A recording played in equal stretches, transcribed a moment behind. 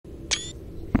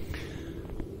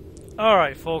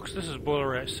Alright folks, this is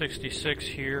BoilerRat66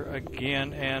 here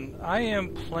again, and I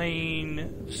am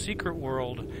playing Secret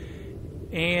World,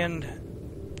 and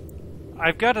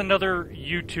I've got another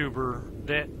YouTuber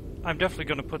that I'm definitely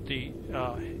going to put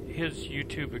his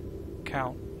YouTube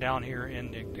account down here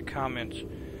in the comments,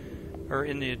 or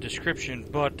in the description,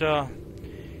 but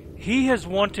he has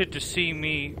wanted to see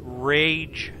me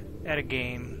rage at a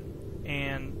game,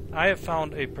 and I have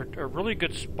found a really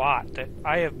good spot that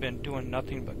I have been doing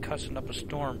nothing but cussing up a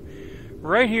storm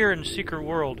right here in Secret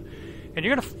World. And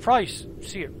you're going to probably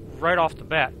see it right off the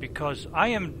bat, because I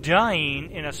am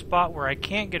dying in a spot where I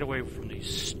can't get away from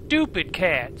these stupid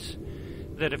cats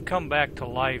that have come back to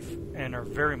life and are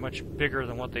very much bigger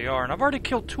than what they are. And I've already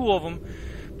killed 2 of them,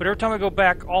 but every time I go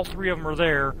back, all 3 of them are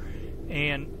there.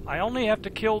 And I only have to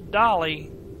kill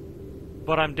Dolly,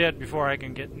 but I'm dead before I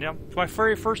can get... Now, my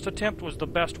very first attempt was the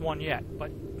best one yet, but...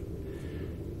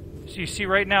 So you see,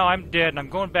 right now I'm dead, and I'm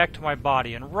going back to my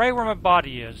body, and right where my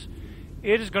body is,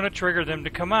 it is going to trigger them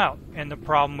to come out. And the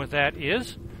problem with that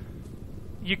is,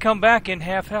 you come back in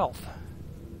half health.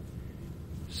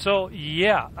 So,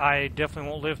 yeah, I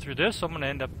definitely won't live through this. I'm going to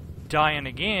end up dying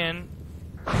again.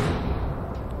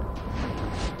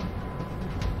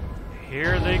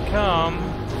 Here they come,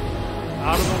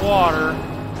 out of the water.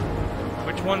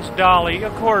 Which one's Dolly?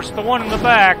 Of course, the one in the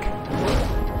back.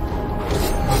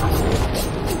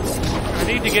 I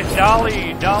need to get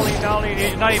Dolly. Dolly.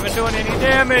 He's not even doing any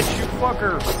damage, you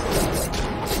fucker.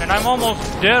 And I'm almost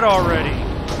dead already.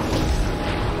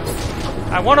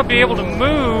 I want to be able to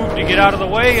move to get out of the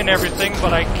way and everything,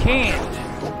 but I can't.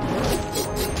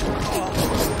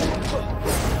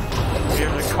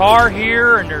 There's a car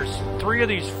here, and there's 3 of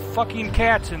these fucking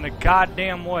cats in the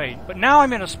goddamn way. But now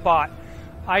I'm in a spot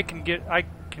I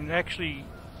can actually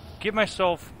get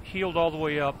myself healed all the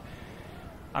way up.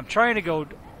 I'm trying to go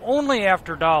only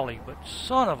after Dolly, but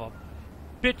son of a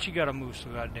bitch, you gotta move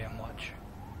so goddamn much.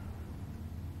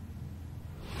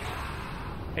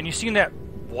 And you seen that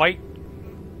white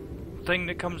thing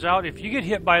that comes out? If you get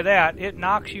hit by that, it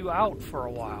knocks you out for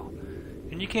a while,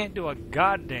 and you can't do a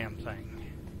goddamn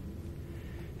thing.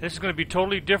 This is going to be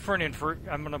totally different, and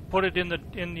I'm going to put it in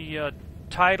the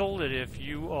title that if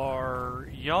you are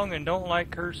young and don't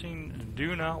like cursing,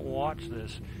 do not watch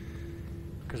this,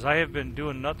 because I have been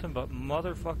doing nothing but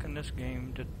motherfucking this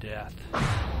game to death.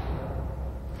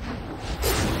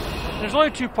 There's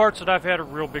only 2 parts that I've had a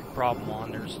real big problem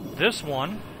on. There's this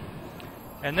one,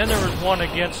 and then there was one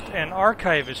against an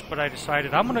archivist, but I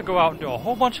decided I'm going to go out and do a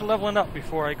whole bunch of leveling up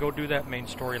before I go do that main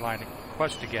storyline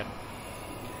quest again,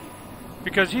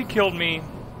 because he killed me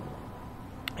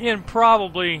in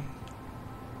probably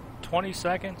 20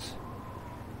 seconds.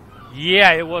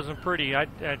 Yeah, it wasn't pretty. I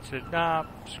said, nah,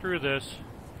 screw this.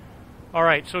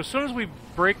 Alright, so as soon as we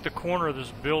break the corner of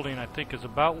this building, I think is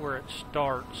about where it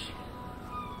starts.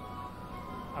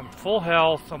 I'm full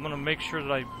health. I'm going to make sure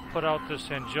that I put out this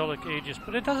angelic aegis,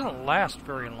 but it doesn't last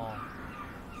very long.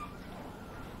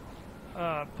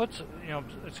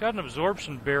 It's got an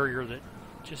absorption barrier that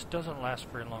just doesn't last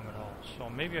very long at all. So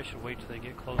maybe I should wait till they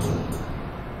get closer.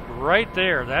 Right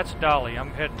there, that's Dolly.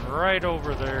 I'm heading right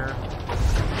over there.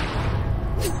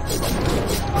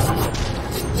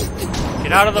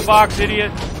 Get out of the box,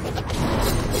 idiot.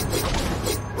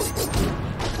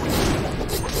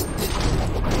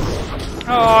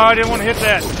 Oh, I didn't want to hit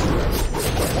that.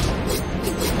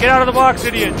 Get out of the box,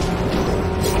 idiot.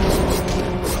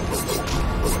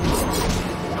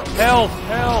 Health.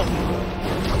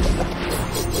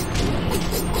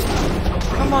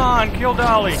 Come on, kill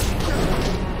Dolly.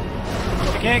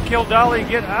 If you can't kill Dolly,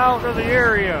 get out of the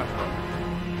area.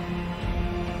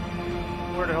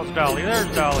 Where the hell's Dolly? There's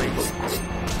Dolly.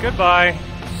 Goodbye.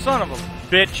 Son of a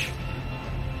bitch.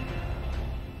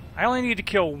 I only need to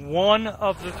kill 1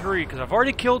 of the 3, because I've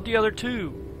already killed the other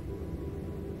 2.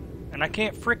 And I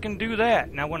can't frickin' do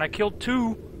that. Now, when I killed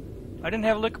 2, I didn't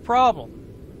have a lick of problem.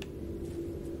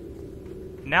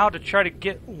 Now, to try to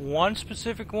get 1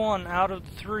 specific one out of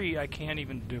the 3, I can't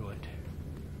even do it.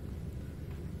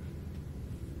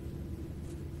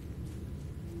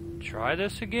 Try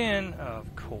this again.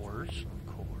 Of course.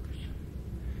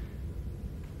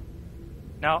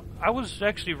 Now, I was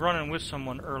actually running with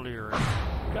someone earlier.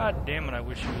 God damn it, I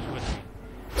wish he was with me.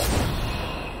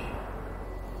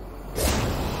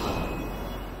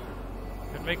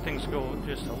 It'd make things go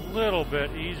just a little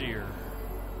bit easier.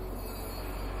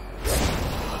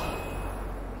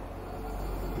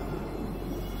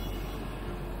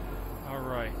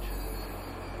 Alright.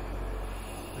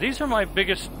 These are my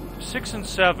biggest. 6 and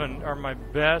 7 are my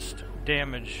best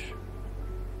damage,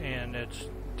 and it's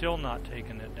still not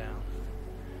taking it down.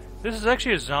 This is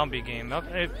actually a zombie game.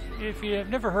 If you have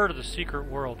never heard of The Secret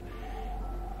World,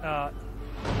 I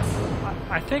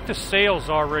think the sale's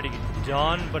already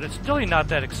done, but it's really not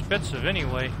that expensive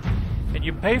anyway. And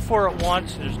you pay for it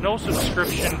once. There's no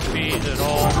subscription fees at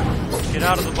all. Get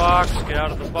out of the box. Get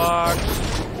out of the box.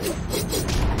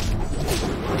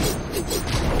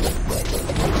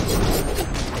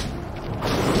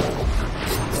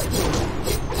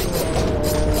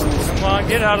 Come on,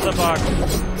 get out of the box.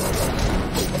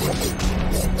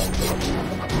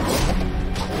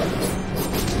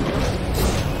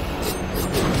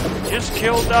 Just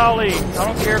kill Dolly. I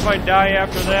don't care if I die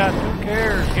after that. Who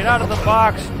cares? Get out of the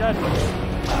box.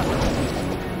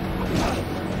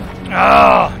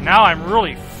 Oh, now I'm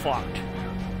really fucked.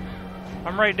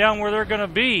 I'm right down where they're gonna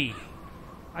be.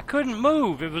 I couldn't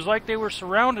move. It was like they were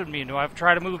surrounding me. I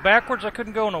tried to move backwards, I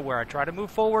couldn't go nowhere. I tried to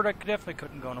move forward, I definitely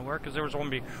couldn't go nowhere because there was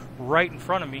one right in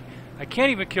front of me. I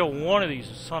can't even kill one of these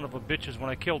son of a bitches when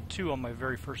I killed two on my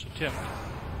very first attempt.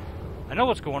 I know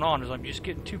what's going on is I'm just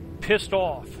getting too pissed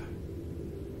off.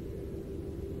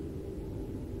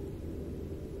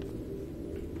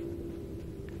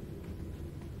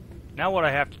 Now what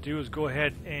I have to do is go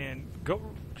ahead and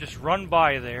just run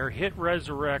by there, hit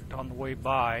resurrect on the way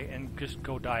by, and just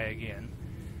go die again.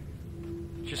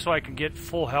 Just so I can get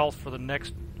full health for the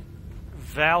next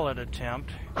valid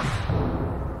attempt.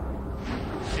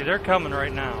 See, they're coming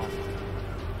right now.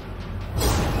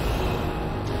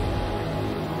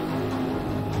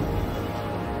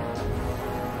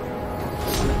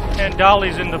 And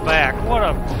Dolly's in the back. What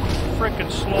a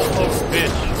frickin' slowpoke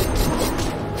bitch.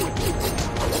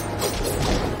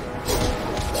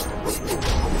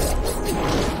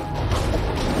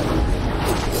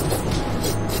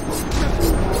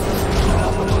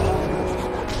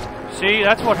 See,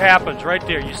 that's what happens right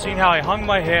there. You seen how I hung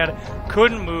my head,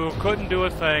 couldn't move, couldn't do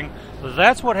a thing.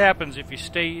 That's what happens if you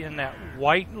stay in that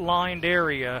white lined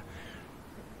area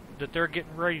that they're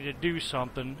getting ready to do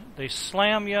something. They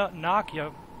slam you, knock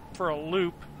you for a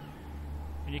loop,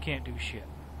 and you can't do shit.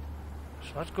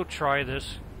 So let's go try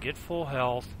this, get full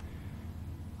health.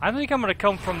 I think I'm going to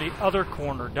come from the other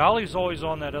corner. Dolly's always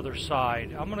on that other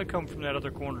side. I'm going to come from that other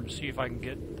corner and see if I can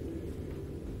get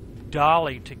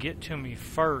Dolly to get to me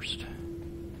first.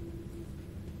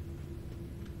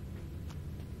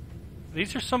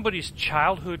 These are somebody's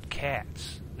childhood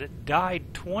cats that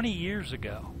died 20 years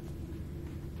ago.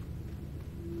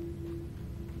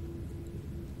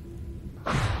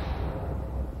 Come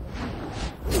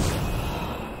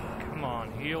on,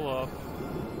 heal up.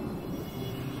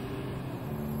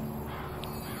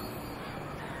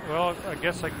 Well, I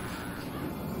guess I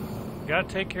gotta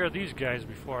take care of these guys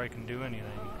before I can do anything.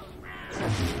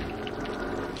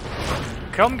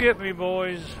 Come get me,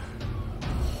 boys.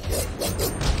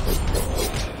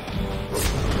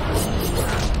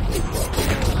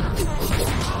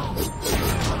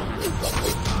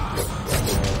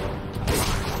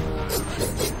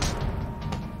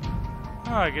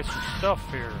 Oh, I get some stuff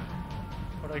here.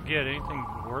 What'd I get? Anything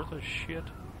worth a shit?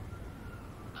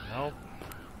 Nope.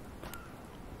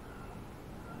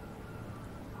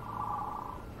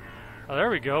 Oh, there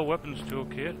we go. Weapons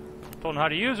toolkit. Don't know how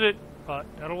to use it, but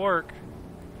that'll work.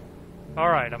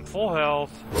 Alright, I'm full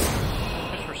health.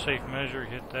 Just for safe measure,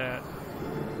 hit that.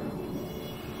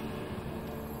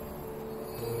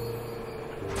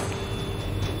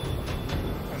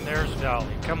 And there's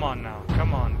Dolly. Come on now.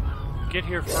 Come on. Get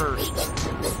here first.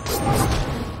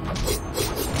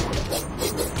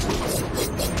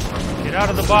 Get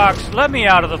out of the box. Let me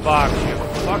out of the box, you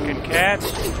fucking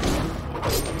cats.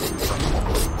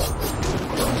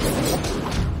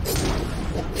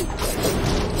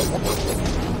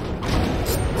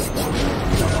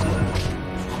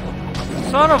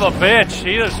 Son of a bitch.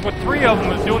 See, with three of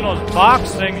them doing those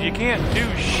box things, you can't do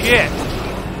shit.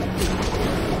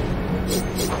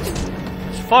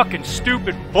 It's fucking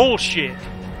stupid bullshit.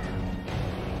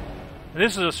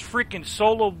 This is freaking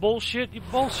solo bullshit.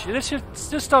 Bullshit.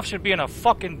 This stuff should be in a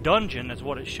fucking dungeon, is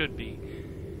what it should be.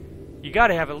 You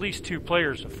gotta have at least 2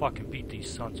 players to fucking beat these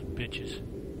sons of bitches.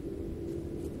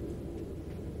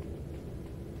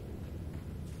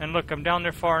 And look, I'm down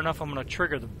there far enough, I'm gonna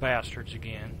trigger the bastards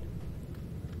again.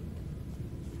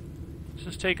 This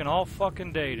is taking all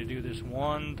fucking day to do this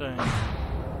one thing.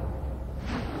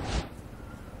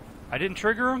 I didn't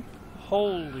trigger him?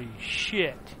 Holy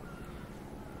shit.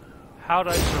 How'd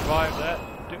I survive that,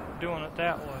 doing it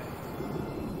that way?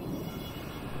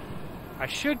 I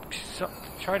should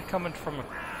try to come in from the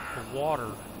water.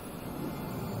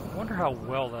 I wonder how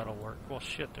well that'll work. Well,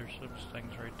 shit, there's those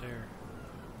things right there.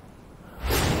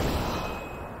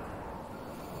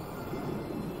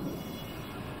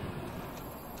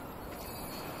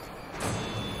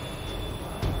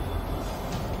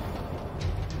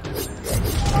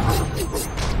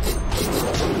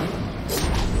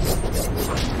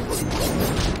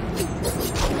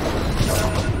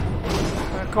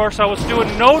 Of course, I was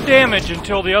doing no damage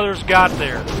until the others got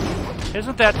there.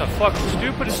 Isn't that the fucking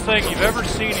stupidest thing you've ever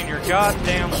seen in your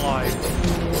goddamn life?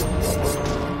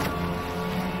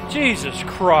 Jesus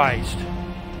Christ.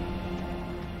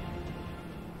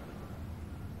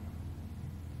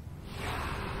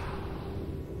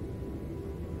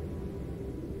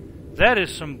 That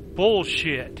is some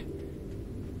bullshit.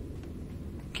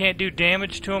 Can't do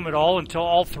damage to them at all until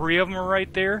all three of them are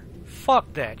right there?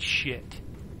 Fuck that shit.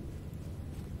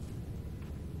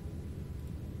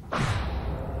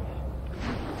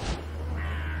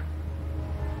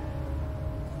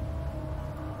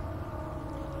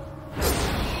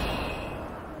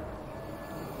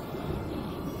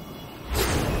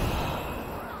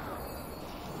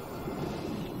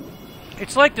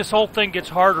 It's like this whole thing gets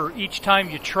harder each time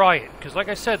you try it. Because like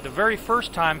I said, the very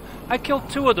first time, I killed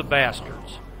 2 of the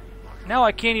bastards. Now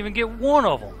I can't even get 1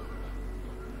 of them.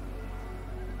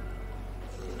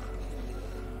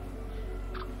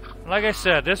 Like I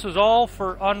said, this is all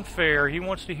for unfair. He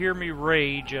wants to hear me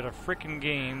rage at a frickin'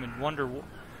 game and wonder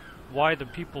why the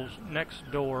people next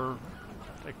door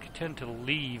tend to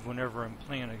leave whenever I'm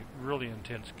playing a really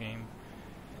intense game.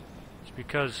 It's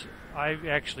because I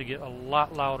actually get a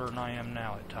lot louder than I am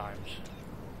now at times.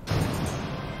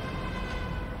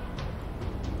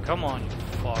 Come on, you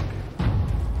fuck.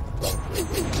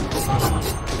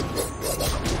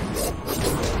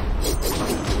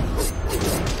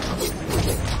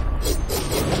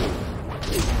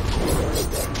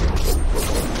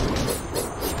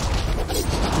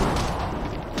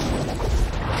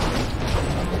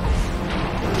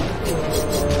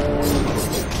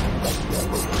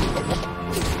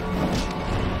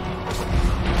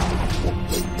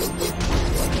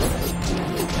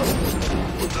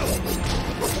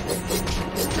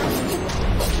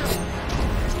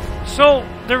 So,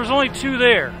 there was only 2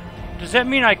 there. Does that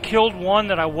mean I killed one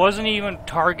that I wasn't even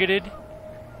targeted?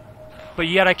 But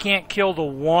yet I can't kill the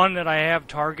one that I have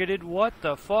targeted? What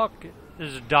the fuck?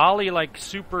 Is Dolly like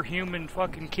superhuman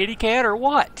fucking kitty cat or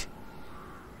what?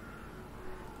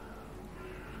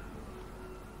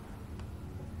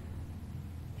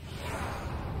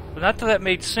 But not that that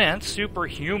made sense,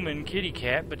 superhuman kitty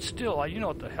cat, but still, you know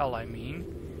what the hell I mean.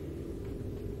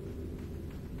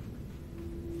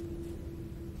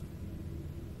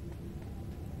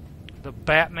 The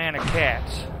Batman of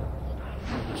cats.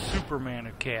 The Superman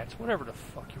of cats. Whatever the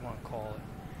fuck you want to call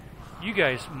it. You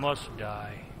guys must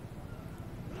die.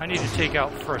 I need to take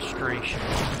out frustration.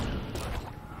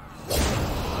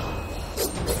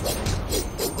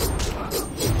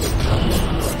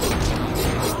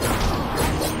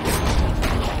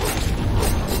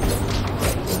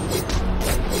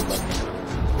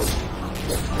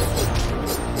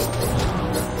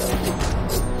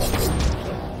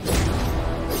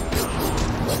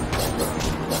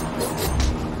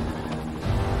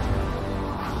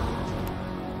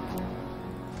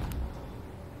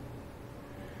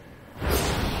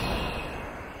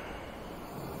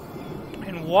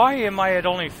 Why am I at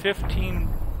only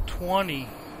 1520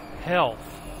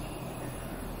 health?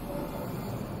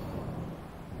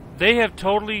 They have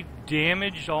totally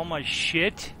damaged all my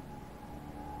shit.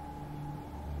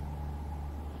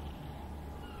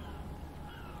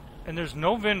 And there's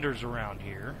no vendors around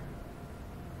here.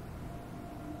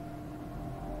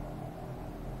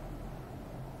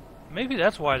 Maybe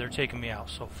that's why they're taking me out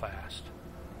so fast.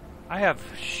 I have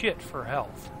shit for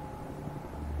health.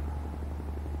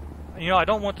 You know, I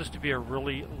don't want this to be a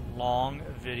really long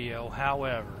video,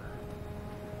 however,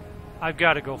 I've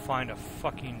got to go find a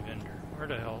fucking vendor. Where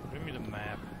the hell? Give me the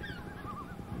map.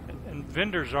 And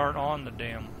vendors aren't on the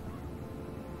damn...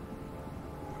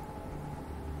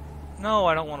 No,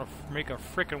 I don't want to make a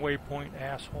frickin' waypoint,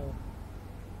 asshole.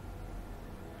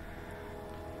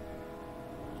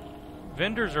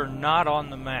 Vendors are not on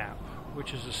the map,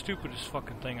 which is the stupidest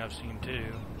fucking thing I've seen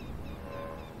too.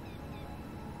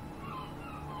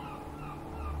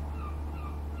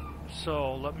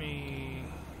 So, let me...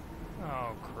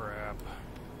 Oh, crap.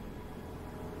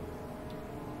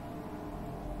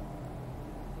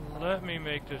 Let me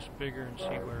make this bigger and see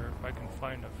where if I can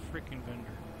find a freaking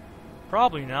vendor.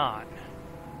 Probably not.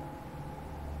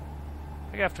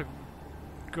 I have to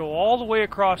go all the way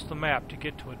across the map to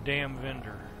get to a damn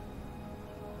vendor.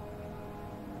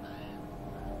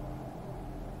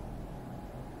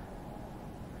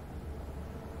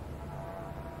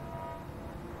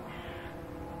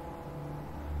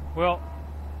 Well,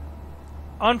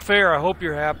 unfair, I hope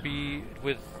you're happy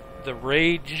with the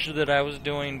rage that I was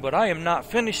doing, but I am not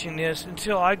finishing this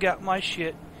until I got my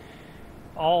shit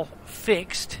all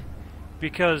fixed,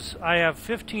 because I have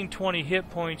 1520 hit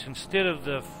points instead of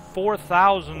the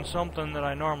 4,000 something that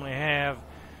I normally have,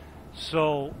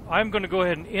 So I'm going to go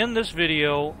ahead and end this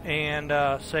video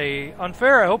and say,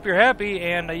 Unfair, I hope you're happy,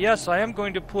 and yes, I am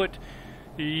going to put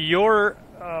your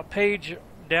page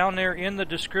down there in the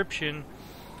description.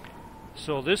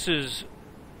 So this is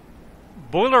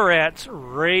Boiler Rat's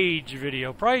Rage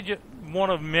video, probably just one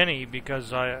of many,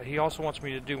 because he also wants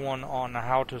me to do one on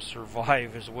how to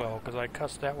survive as well, because I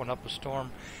cussed that one up a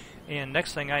storm, and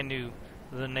next thing I knew,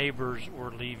 the neighbors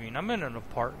were leaving. I'm in an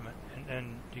apartment,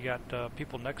 and you got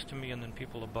people next to me and then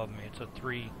people above me. It's a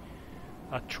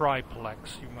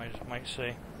triplex, you might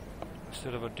say,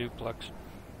 instead of a duplex.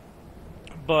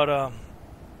 But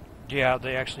yeah,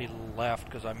 they actually left,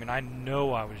 because I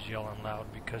know I was yelling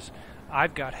loud because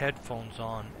I've got headphones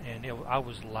on, and I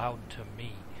was loud to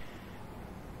me.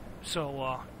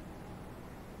 So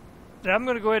I'm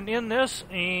going to go ahead and end this,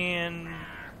 and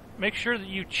make sure that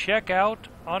you check out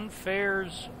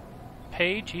Unfair's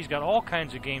page. He's got all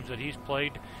kinds of games that he's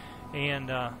played,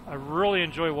 and I really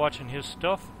enjoy watching his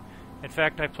stuff. In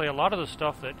fact, I play a lot of the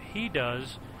stuff that he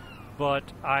does, but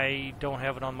I don't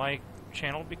have it on my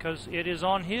channel because it is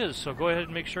on his. So go ahead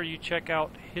and make sure you check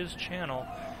out his channel,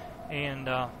 and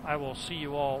I will see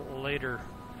you all later.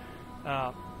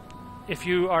 If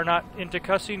you are not into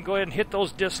cussing, go ahead and hit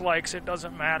those dislikes. It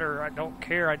doesn't matter. I don't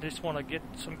care. I just want to get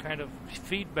some kind of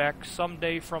feedback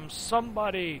someday from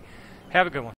somebody. Have a good one.